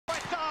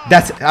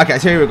That's okay.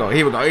 So here we go.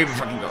 Here we go. Here we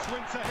fucking go.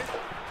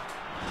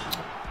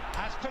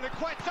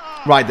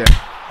 Right there.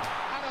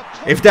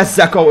 If that's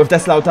Zacco, if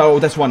that's Lautaro,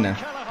 that's 1-0.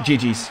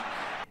 GG's.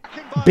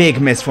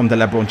 Big miss from the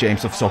LeBron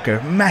James of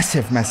soccer.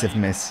 Massive, massive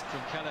miss.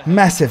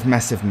 Massive,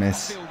 massive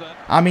miss.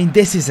 I mean,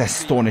 this is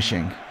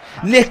astonishing.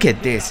 Look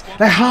at this.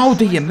 Like, how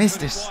do you miss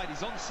this?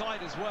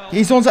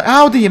 He's on.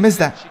 How do you miss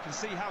that?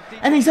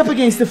 And he's up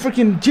against the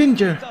freaking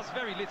ginger.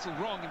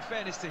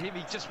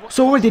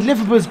 So already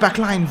Liverpool's back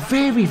line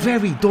very,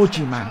 very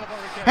dodgy, man.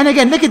 And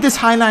again, look at this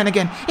high line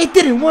again. It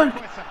didn't work.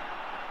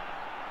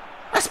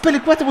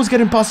 Aspilicueta was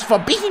getting past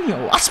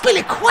Fabinho.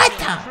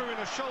 Aspilicueta.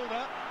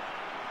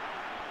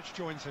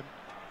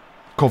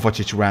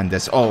 Kovacic ran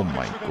this. Oh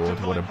my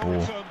god, what a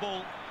ball.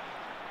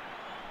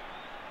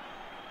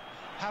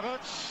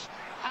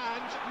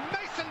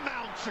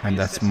 And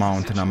that's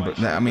Mount number.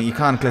 I mean, you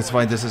can't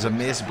classify this as a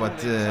miss,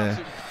 but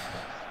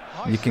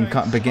you can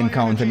begin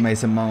counting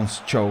Mason Mount's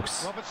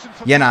chokes.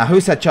 Yeah, nah.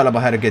 Who said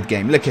Chalobah had a good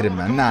game? Look at him,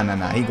 man.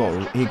 Nah.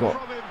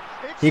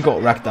 He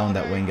got racked down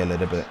that wing a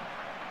little bit.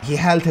 He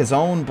held his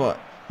own, but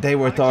they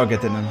were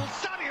targeting him.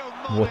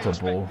 What a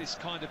ball.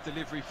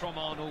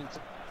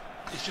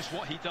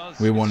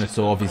 We won it,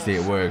 so obviously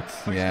it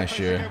worked. Yeah,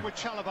 sure.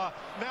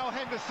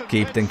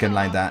 Keep thinking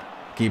like that.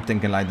 Keep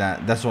thinking like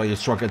that. That's why you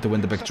struggle to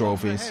win the big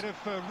trophies.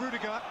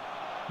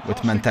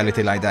 With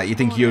mentality like that. You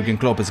think Jurgen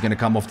Klopp is going to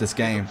come off this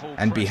game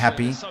and be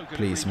happy?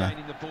 Please, man.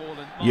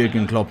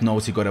 Jurgen Klopp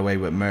knows he got away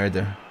with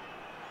murder.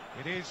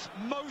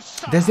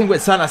 This thing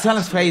with Salah.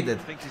 Salah's faded.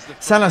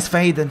 Salah's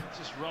fading.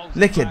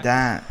 Look at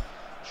that.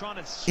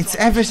 It's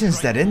ever since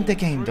that Inter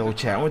game though,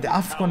 chat. Or the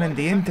AFCON and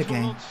the Inter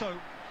game.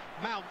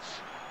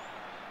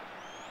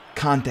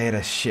 Kante had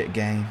a shit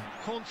game.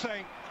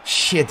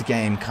 Shit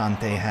game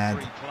Kante had.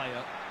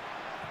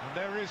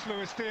 There is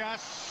Luis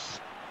Diaz.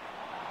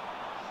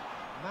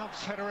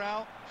 Mount's header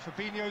out.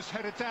 Fabinho's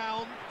header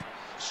down.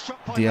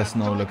 Diaz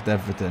no-looked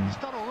everything.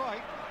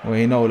 Well,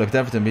 he no-looked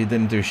everything, but he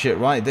didn't do shit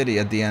right, did he,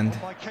 at the end?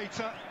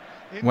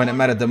 When it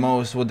mattered the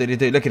most, what did he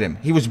do? Look at him.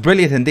 He was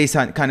brilliant in these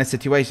kind of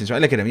situations,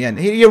 right? Look at him, yeah.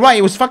 You're right,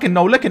 he was fucking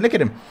no-looking. Look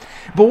at him.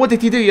 But what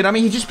did he do? You know what I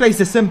mean? He just plays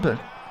this simple.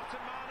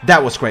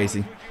 That was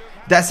crazy.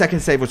 That second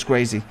save was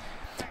crazy.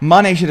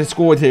 Mane should have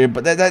scored here,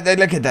 but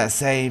look at that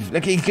save.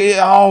 Look,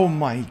 oh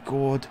my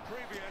god.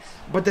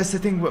 But that's the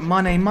thing with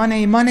Mane.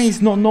 Mane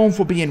is not known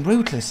for being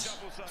ruthless.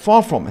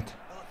 Far from it.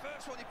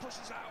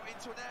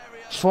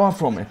 Far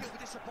from it.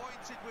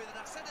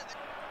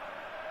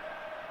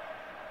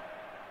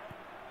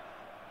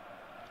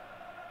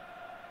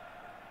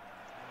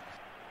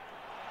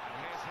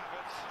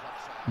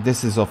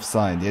 This is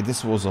offside. Yeah,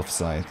 this was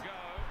offside.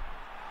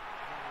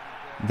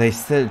 They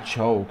still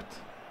choked.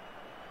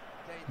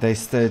 They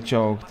still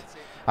choked.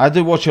 I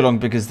did watch along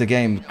because the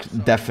game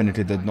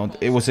definitely did not.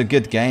 It was a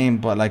good game,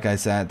 but like I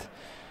said,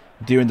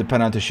 during the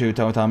penalty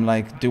shootout, I'm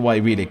like, do I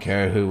really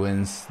care who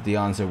wins? The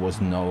answer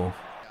was no.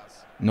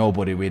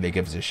 Nobody really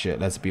gives a shit,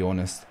 let's be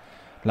honest.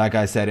 Like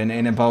I said,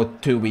 in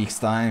about 2 weeks'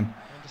 time,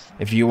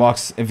 if you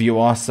ask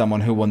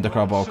someone who won the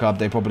Carabao Cup,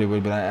 they probably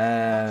will be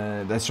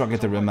like, they struggle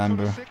to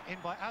remember.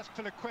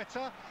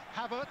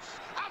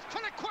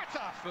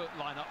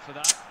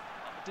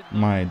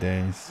 My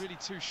days. Really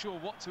too sure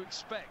what to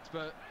expect,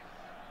 but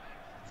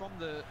from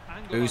the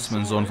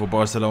Usman's on for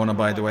Barcelona,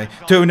 by the way.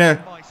 2-0.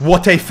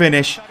 What a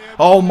finish.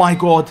 Oh my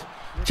god.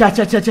 Chat.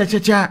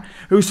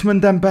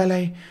 Usman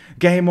Dembele.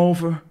 Game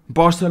over.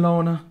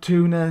 Barcelona.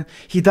 2-0.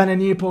 He done a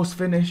near post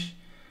finish.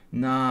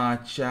 Nah,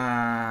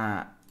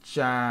 chat.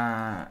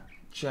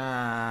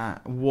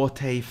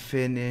 What a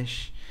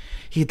finish.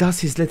 He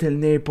does his little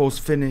near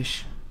post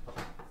finish.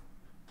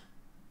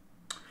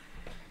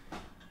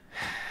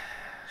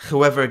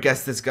 Whoever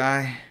guessed this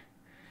guy,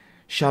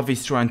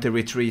 Xavi's trying to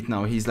retreat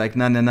now. He's like,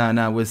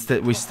 no, we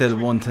still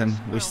want him.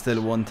 We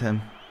still want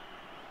him.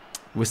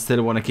 We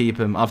still want to keep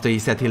him. After he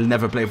said he'll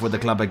never play for the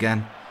club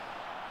again.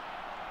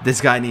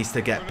 This guy needs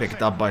to get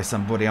picked up by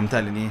somebody, I'm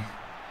telling you.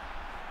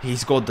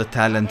 He's got the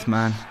talent,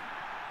 man.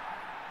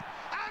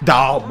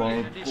 Oh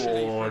my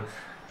god.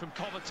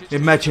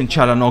 Imagine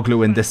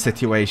Çalhanoğlu in this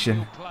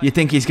situation. You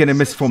think he's going to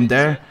miss from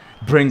there?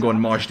 Bring on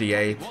March the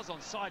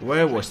 8th.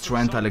 Where was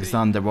Trent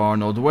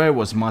Alexander-Arnold? Where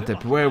was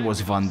Matip? Where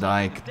was Van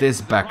Dijk?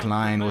 This back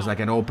line was like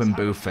an open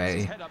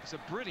buffet.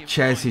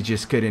 Chelsea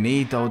just couldn't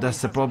eat though,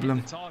 that's the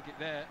problem.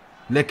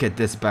 Look at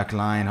this back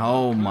line.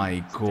 Oh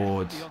my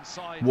god.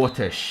 What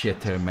a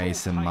shitter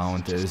Mason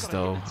Mount is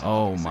though.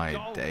 Oh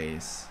my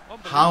days.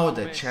 How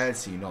did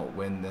Chelsea not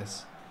win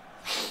this?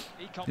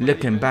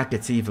 Looking back,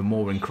 it's even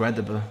more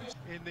incredible.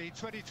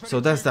 So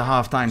that's the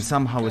half-time.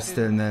 Somehow it's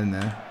still in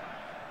there.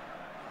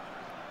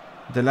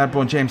 The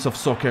LeBron James of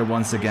soccer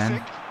once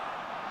again.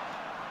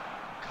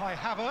 Kai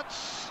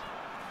Havertz.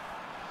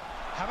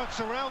 Havertz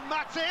around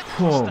Matip.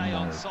 Oh, stay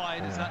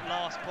onside as that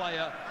last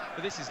player.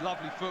 But this is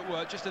lovely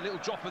footwork. Just a little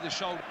drop of the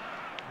shoulder.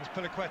 There's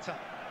Piliqueta.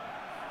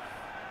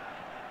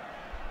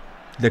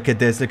 Look at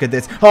this, look at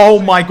this. Oh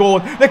my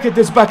god, look at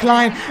this back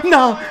line.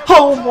 No,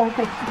 oh my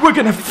god. We're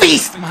gonna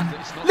feast, man.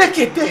 Look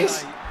at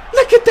this.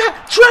 Look at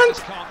that.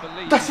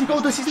 Trent. Does he go?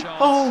 Does he?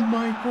 Oh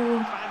my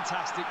god.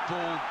 Fantastic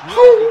ball,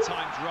 brilliantly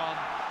timed run.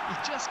 He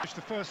just Finished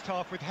the first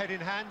half with head in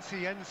hands.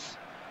 He ends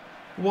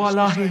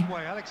Wallahi. same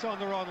way.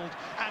 Alexander-Arnold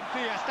and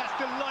Diaz. That's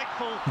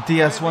delightful.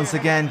 Diaz once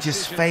again just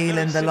decision, failing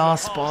very the similar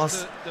last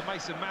pass pass. The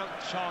Mason Mount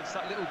chance,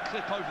 that little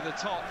clip over the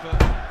top, but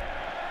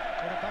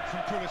Got it back from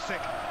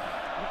Pulisic.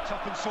 Looked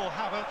up and saw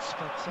Havertz,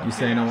 but You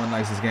say no Diaz. one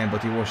likes this game,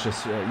 but you watch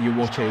this. You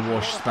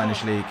watch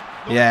Spanish league.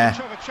 Yeah,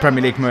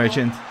 Premier League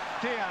merchant.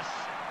 Diaz.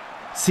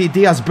 See,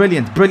 Diaz,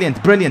 brilliant,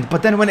 brilliant, brilliant.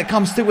 But then when it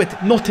comes to it,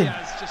 nothing,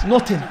 Diaz just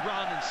nothing, wants to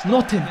run and stop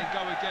nothing. and then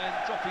go again,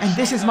 drop his And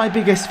this is shoulder. my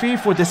biggest fear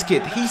for this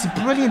kid. He's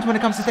brilliant when it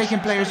comes to taking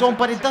players on,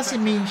 but it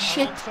doesn't mean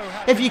shit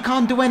if you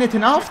can't do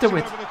anything after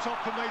it. Over the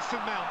top for Mason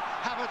Mount.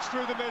 Havertz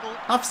through the middle.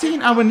 I've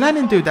seen Aaron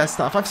Lennon do that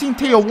stuff. I've seen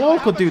Theo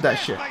Walcott do that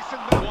shit. Mason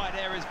Mount. Wide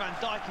areas, Van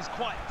Dijk is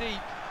quite deep.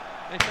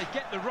 If they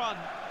get the run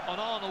on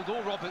Arnold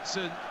or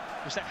Robertson,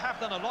 which they have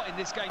done a lot in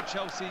this game,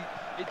 Chelsea,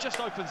 it just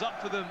opens up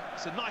for them.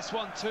 It's a nice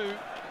 1-2.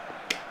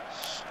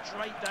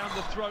 Straight down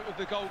the throat of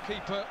the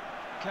goalkeeper,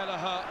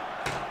 Kelleher.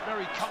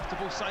 Very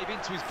comfortable save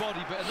into his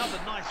body, but another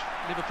nice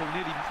Liverpool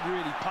nearly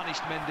really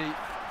punished Mendy.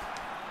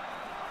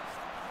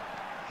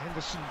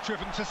 Henderson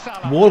driven to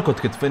Salah. Walcott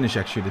could finish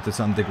actually to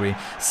some degree.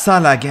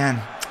 Salah again.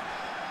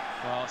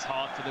 Well, it's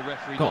hard for the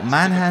referee. Got not to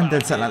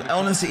manhandled, give a foul Salah. here.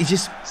 Honestly, he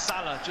just...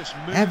 Salah just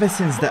moved. Ever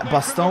since that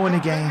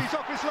Bastoni game.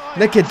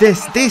 Look at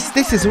this.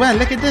 This as well.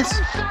 Look at this.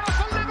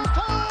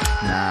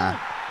 Nah.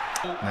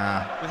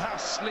 Nah. With how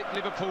slick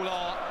Liverpool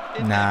are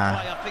in Nah.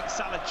 their play, I think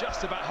Salah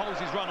just about holds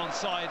his run on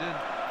side, and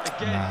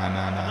again,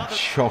 Nah. another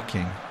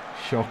Shocking.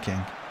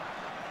 Shocking.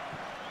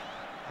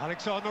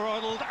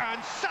 Alexander-Arnold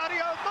and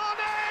Sadio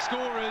Mane.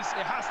 scorers.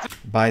 It has to.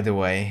 By the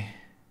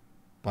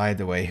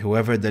way,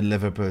 whoever the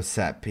Liverpool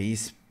set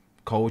piece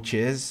coach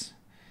is,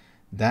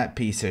 that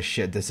piece of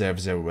shit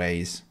deserves a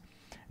raise.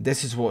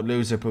 This is what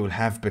Liverpool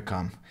have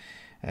become.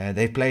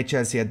 They played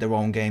Chelsea at their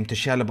own game.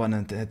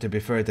 Tuchel, to be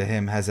fair to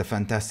him, has a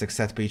fantastic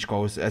set piece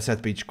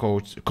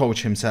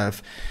coach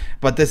himself.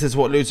 But this is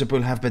what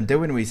Liverpool have been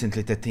doing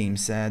recently to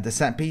teams. The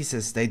set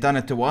pieces, they done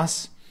it to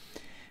us.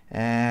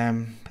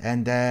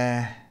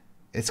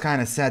 It's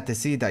kind of sad to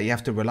see that you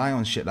have to rely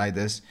on shit like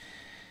this.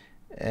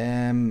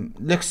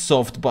 Looks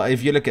soft, but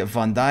if you look at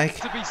Van Dijk,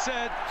 To be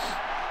said,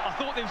 I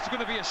thought there was going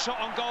to be a shot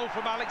on goal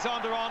from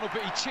Alexander-Arnold,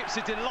 but he chips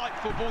a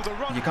delightful ball. The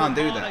run You can't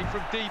from do Mane that.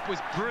 from deep was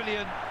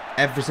brilliant.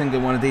 every single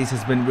one of these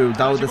has been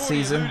ruled out As you've this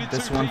already season. alluded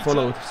This to, one Peter,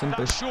 followed.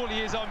 Simple. That surely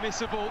is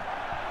unmissable.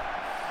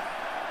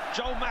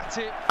 Joel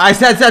Matip I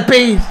said set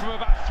piece. from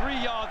about 3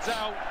 yards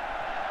out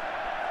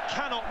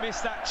cannot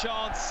miss that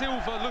chance.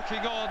 Silva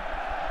looking on.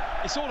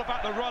 It's all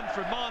about the run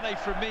from Mane.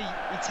 From me,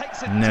 he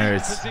takes a deep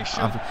Nerds.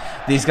 position.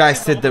 These guys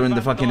sit there in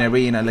the fucking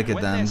arena. Look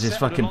at them, just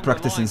fucking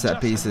practicing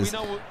set pieces.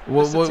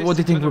 What do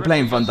you think we're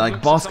playing, Van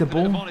Dijk?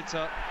 Basketball?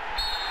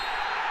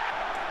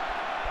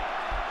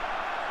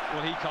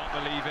 Well, he can't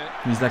believe it.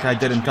 He's like, I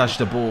didn't touch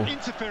the ball,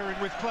 Interfering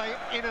with play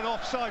in an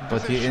offside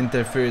but he position.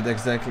 interfered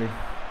exactly.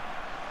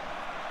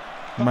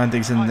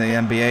 Mandig's in the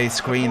NBA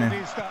screening.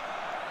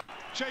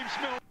 James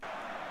Milner.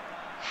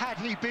 Had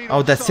he been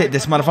Oh, that's offside, it.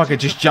 This but not motherfucker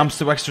just interfered. jumps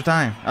to extra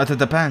time out of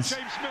the pants.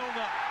 James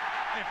Milner.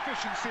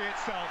 Efficiency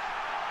itself.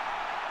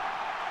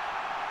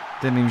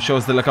 Then he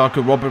shows the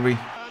Lukaku robbery.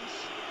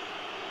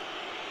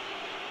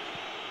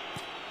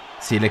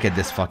 See, look at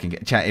this fucking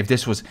chat. If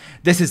this was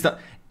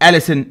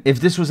Alisson,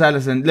 if this was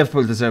Alisson,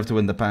 Liverpool deserve to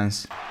win the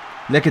pants.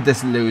 Look at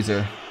this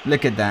loser.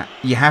 Look at that.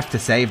 You have to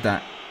save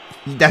that.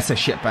 That's a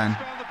shit ban.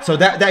 So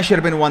that should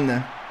have been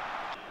 1-0.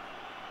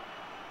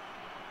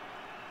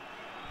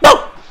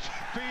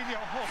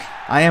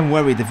 I am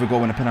worried if we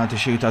go in a penalty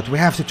shootout. We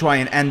have to try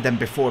and end them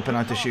before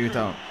penalty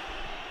shootout.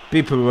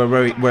 People were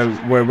worried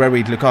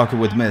Lukaku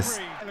would miss.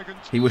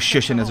 He was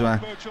shushing as well.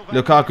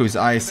 Lukaku's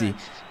icy.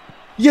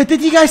 Yeah,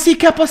 did you guys see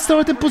Kepa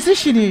starting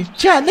position here?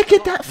 Chat, look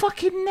at that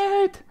fucking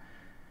nerd.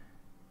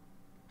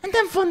 And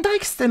then Van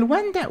Dijk still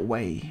went that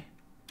way.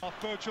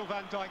 Virgil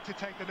van Dijk to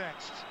take the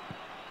next.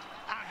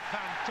 And Van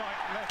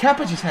Dijk left.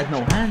 Kepa just had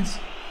no hands.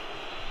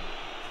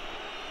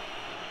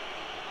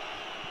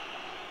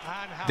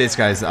 This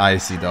guy's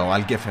icy though.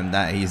 I'll give him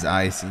that. He's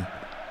icy.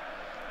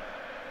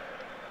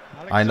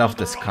 I love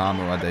this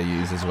camera they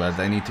use as well.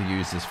 They need to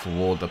use this for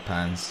all the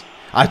pans.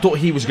 I thought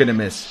he was gonna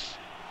miss.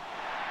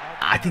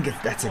 I think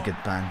that's a good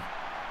ban.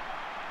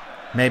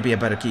 Maybe a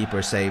better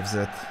keeper saves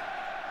it.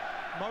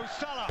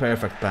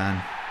 Perfect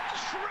ban.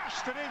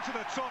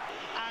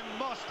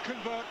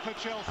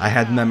 I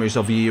had memories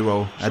of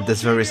Euro at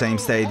this very same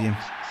stadium.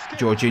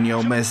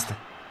 Jorginho missed.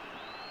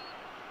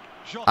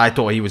 I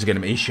thought he was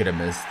gonna. He should have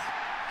missed.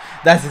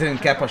 That's the thing.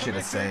 Kepa should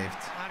have saved.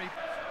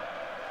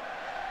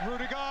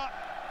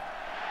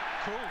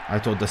 I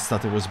thought the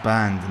stutter was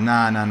banned.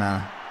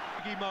 Nah.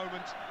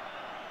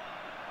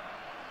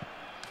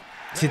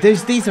 See,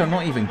 these are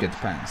not even good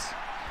pans.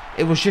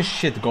 It was just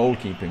shit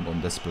goalkeeping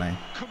on display.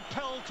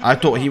 I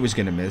thought he was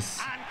gonna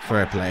miss.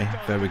 Fair play.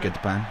 Very good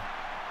pan.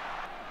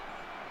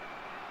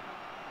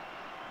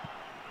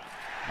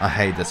 I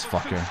hate this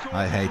fucker.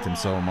 I hate him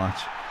so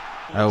much.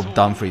 I hope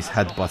Dumfries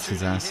headbutts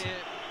his ass.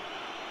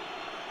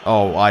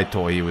 Oh, I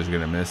thought he was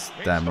gonna miss.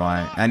 Damn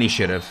right. And he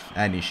should have.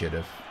 And he should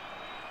have.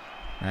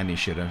 And he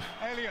should have.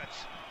 Elliot.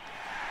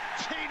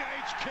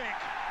 Teenage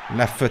kick.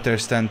 Left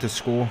footers tend to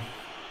score.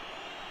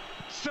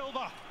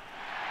 Silva.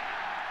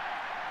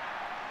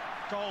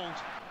 Gold.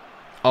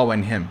 Oh,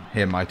 and him.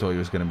 I thought he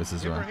was gonna miss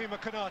as well. Ibrahima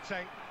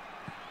Konate.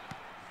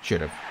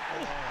 Should have.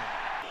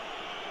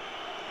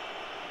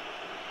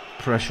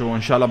 Pressure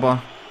on Shalaba.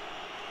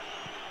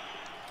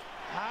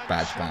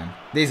 Bad pan.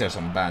 These are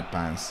some bad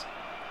pans.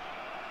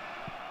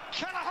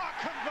 Kelleher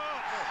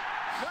converts.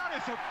 That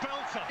is a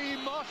belter. He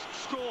must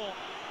score.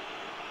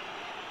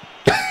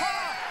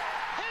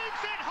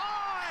 Hits it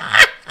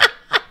high.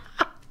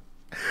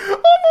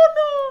 Oh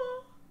no!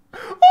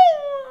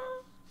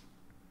 Oh.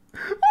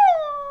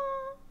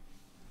 Oh.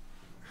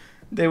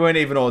 They weren't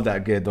even all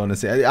that good,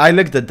 honestly. I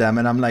looked at them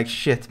and I'm like,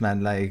 shit,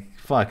 man. Like,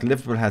 fuck.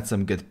 Liverpool had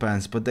some good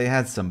pans, but they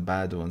had some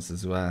bad ones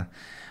as well.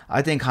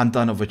 I think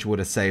Handanovic would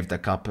have saved a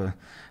couple.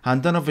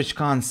 Handanovic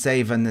can't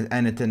save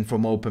anything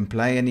from open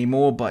play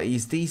anymore, but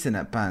he's decent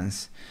at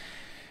pans.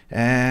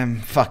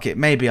 Fuck it.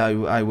 Maybe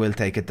I will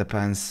take it to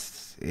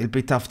pans. It'll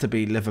be tough to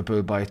beat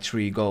Liverpool by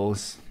 3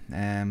 goals.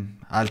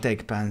 I'll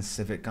take pans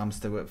if it comes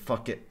to it.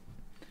 Fuck it.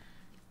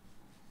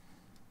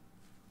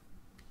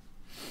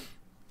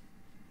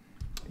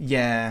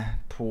 Yeah,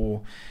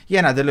 poor.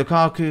 Yeah, now the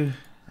Lukaku.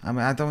 I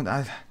mean, I don't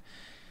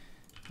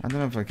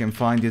know if I can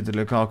find you the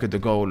Lukaku, the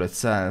goal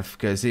itself,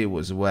 because it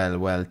was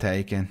well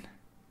taken.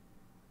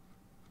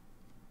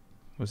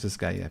 What's this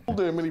guy yet?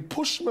 And he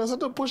pushed me. I said,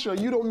 "Don't push you.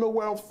 You don't know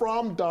where I'm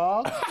from,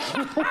 dog."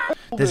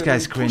 This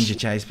guy's cringy,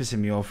 Chase. Pissing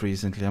me off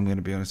recently. I'm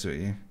gonna be honest with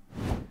you.